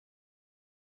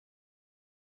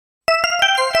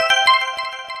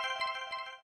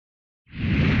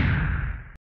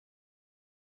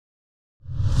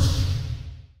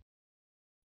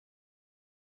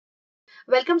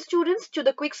Welcome students to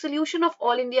the quick solution of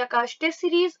All India Cash Test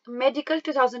Series Medical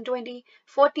 2020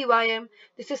 for TYM.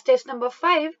 This is test number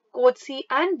 5, code C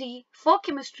and D for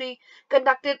chemistry,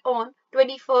 conducted on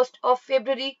 21st of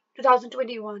February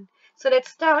 2021. So let's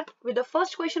start with the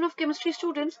first question of chemistry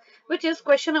students, which is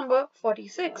question number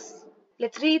 46.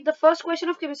 Let's read the first question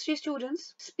of chemistry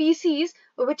students. Species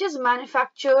which is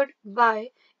manufactured by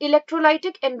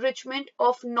electrolytic enrichment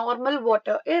of normal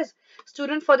water is.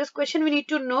 Student, for this question we need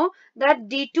to know that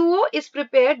D2O is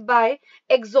prepared by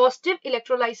exhaustive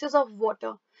electrolysis of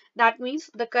water. That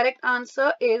means the correct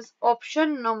answer is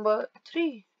option number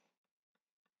 3.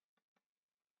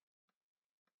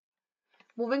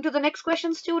 Moving to the next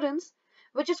question students,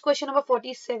 which is question number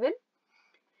 47.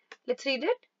 Let's read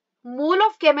it. Mole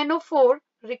of KMnO4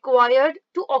 required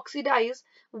to oxidize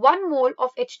 1 mole of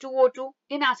H2O2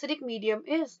 in acidic medium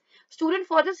is. Student,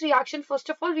 for this reaction, first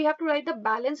of all, we have to write the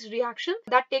balanced reaction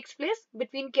that takes place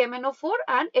between KMnO4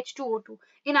 and H2O2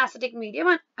 in acidic medium.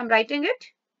 And I'm writing it.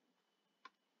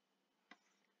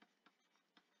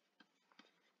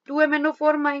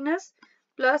 2MnO4 minus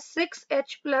plus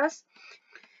 6H plus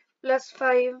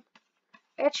 5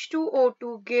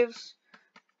 H2O2 gives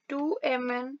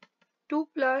 2Mn 2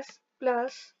 plus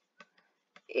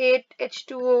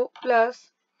 8H2O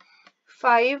plus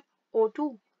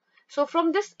 5O2. So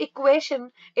from this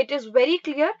equation, it is very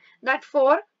clear that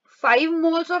for 5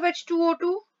 moles of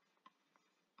H2O2,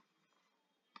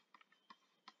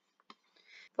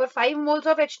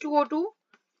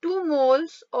 2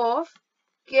 moles of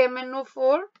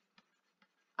KMnO4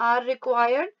 are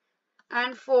required,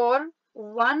 and for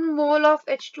 1 mole of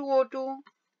H2O2,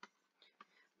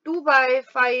 2 by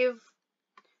 5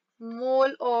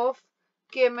 mole of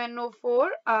KMnO4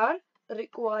 are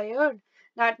required.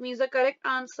 That means the correct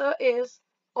answer is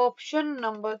option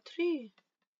number 3.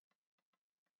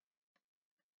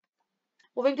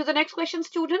 Moving to the next question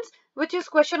students, which is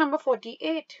question number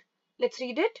 48. Let's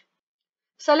read it.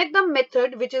 Select the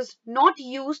method which is not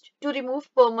used to remove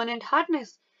permanent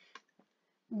hardness.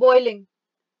 Boiling,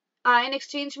 ion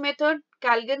exchange method,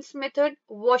 Calgon's method,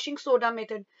 washing soda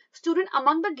method. Student,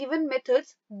 among the given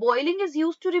methods, boiling is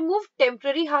used to remove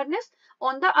temporary hardness.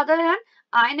 On the other hand,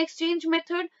 ion exchange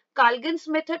method, Calgon's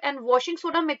method and washing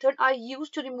soda method are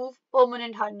used to remove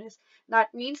permanent hardness.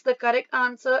 That means the correct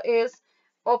answer is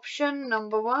option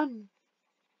number 1.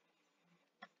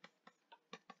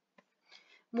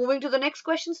 Moving to the next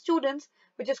question students,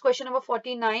 which is question number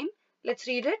 49. Let's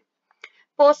read it.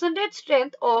 Percentage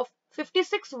strength of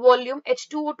 56 volume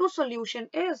H2O2 solution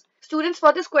is. Students,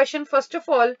 for this question, first of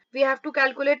all, we have to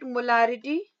calculate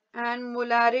molarity, and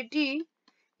molarity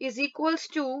is equals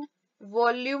to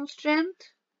volume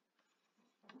strength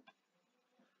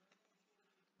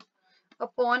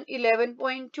upon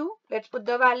 11.2. Let's put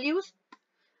the values.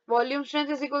 Volume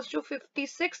strength is equals to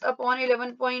 56 upon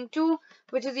 11.2,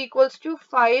 which is equals to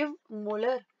 5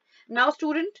 molar. Now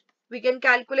student, we can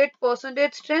calculate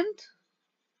percentage strength,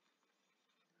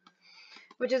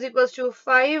 which is equals to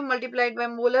 5 multiplied by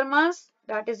molar mass,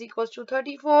 that is equals to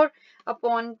 34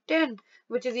 upon 10,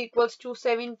 which is equals to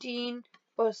 17%.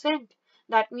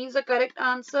 That means the correct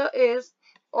answer is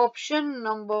option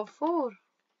number 4.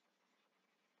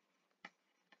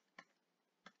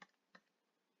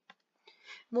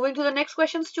 Moving to the next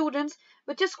question students,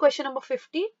 which is question number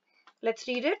 50. Let's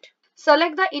read it.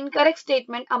 Select the incorrect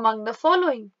statement among the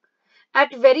following.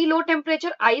 At very low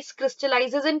temperature, ice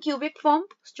crystallizes in cubic form.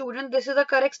 Student, this is a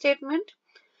correct statement.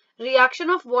 Reaction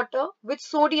of water with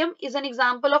sodium is an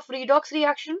example of redox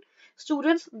reaction.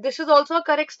 Students, this is also a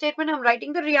correct statement. I'm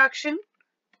writing the reaction.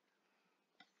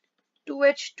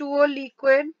 2H2O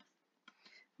liquid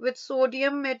with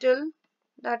sodium metal,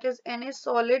 that is Na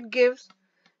solid, gives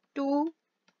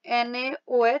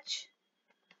 2NaOH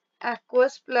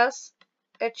aqueous plus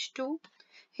H2.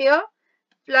 Here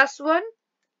plus 1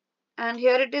 and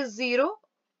here it is 0.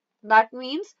 That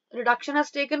means reduction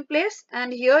has taken place,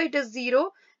 and here it is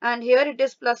 0 and here it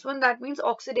is plus 1. That means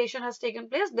oxidation has taken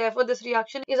place. Therefore, this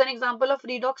reaction is an example of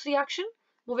redox reaction.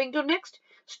 Moving to next.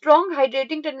 Strong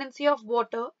hydrating tendency of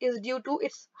water is due to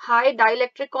its high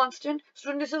dielectric constant.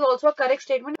 Student, this is also a correct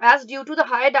statement, as due to the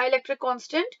high dielectric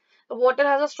constant, water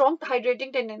has a strong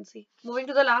hydrating tendency. Moving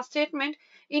to the last statement.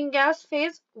 In gas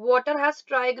phase, water has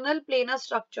trigonal planar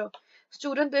structure.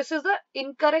 Student, this is the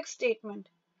incorrect statement.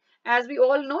 As we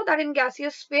all know that in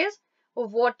gaseous phase,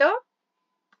 water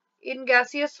in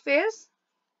gaseous phase,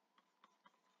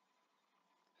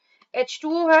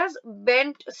 H2O has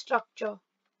bent structure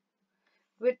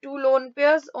with 2 lone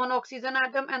pairs on oxygen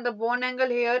atom, and the bond angle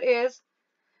here is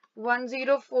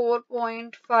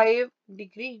 104.5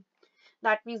 degree.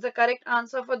 That means the correct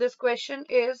answer for this question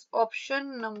is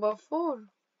option number 4.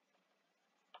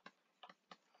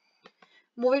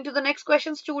 Moving to the next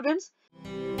question, students.